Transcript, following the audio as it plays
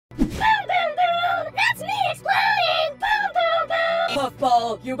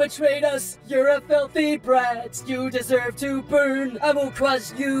Puffball, you betrayed us. You're a filthy brat. You deserve to burn. I will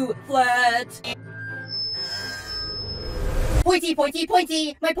crush you flat. Pointy, pointy,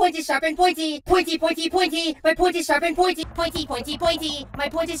 pointy, my point is sharp and pointy. Pointy, pointy, pointy, my point is sharp and pointy. Pointy, pointy, pointy, my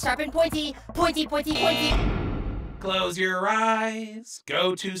point is sharp and pointy. Pointy, pointy, pointy. Close your eyes,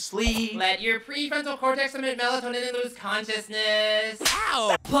 go to sleep. Let your prefrontal cortex emit melatonin and lose consciousness.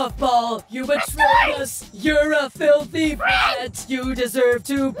 Ow! Puffball, you betrayed us. You're a filthy brat. You deserve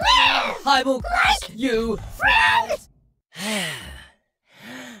to burn. I will crush you flat.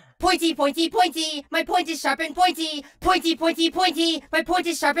 Pointy, pointy, pointy, my point is sharp and pointy. Pointy, pointy, pointy, my point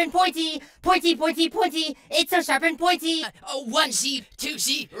is sharp and pointy. Pointy, pointy, pointy, it's so sharp and pointy. Oh, one sheep, two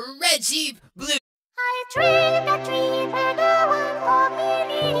sheep, red sheep, blue. I dreamed a dream where no one called me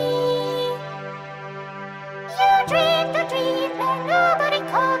Lily. You dreamed a dream where nobody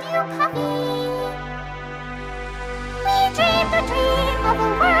called you Puppy. We dreamed a dream of a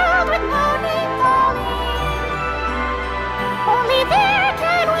world with no name calling. Only there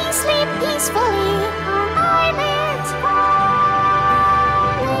can we sleep peacefully on islands falling.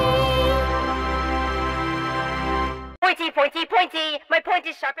 Pointy, pointy, pointy, my point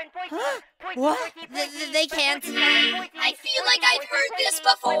is sharp and pointy. What? They can't. I feel like I've heard this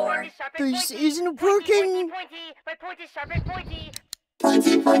before. This isn't working. My point is sharp and pointy.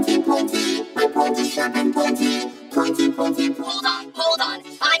 Pointy, pointy, pointy, my point is sharp and pointy. Pointy, pointy, pointy. Hold on.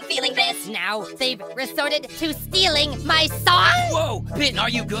 I'm feeling this. Now they've resorted to stealing my song? Whoa, Pin, are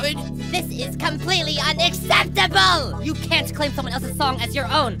you good? This is completely unacceptable! You can't claim someone else's song as your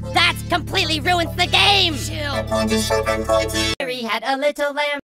own. That completely ruins the game! Chill. My point is sharp and pointy. Mary had a little lamb.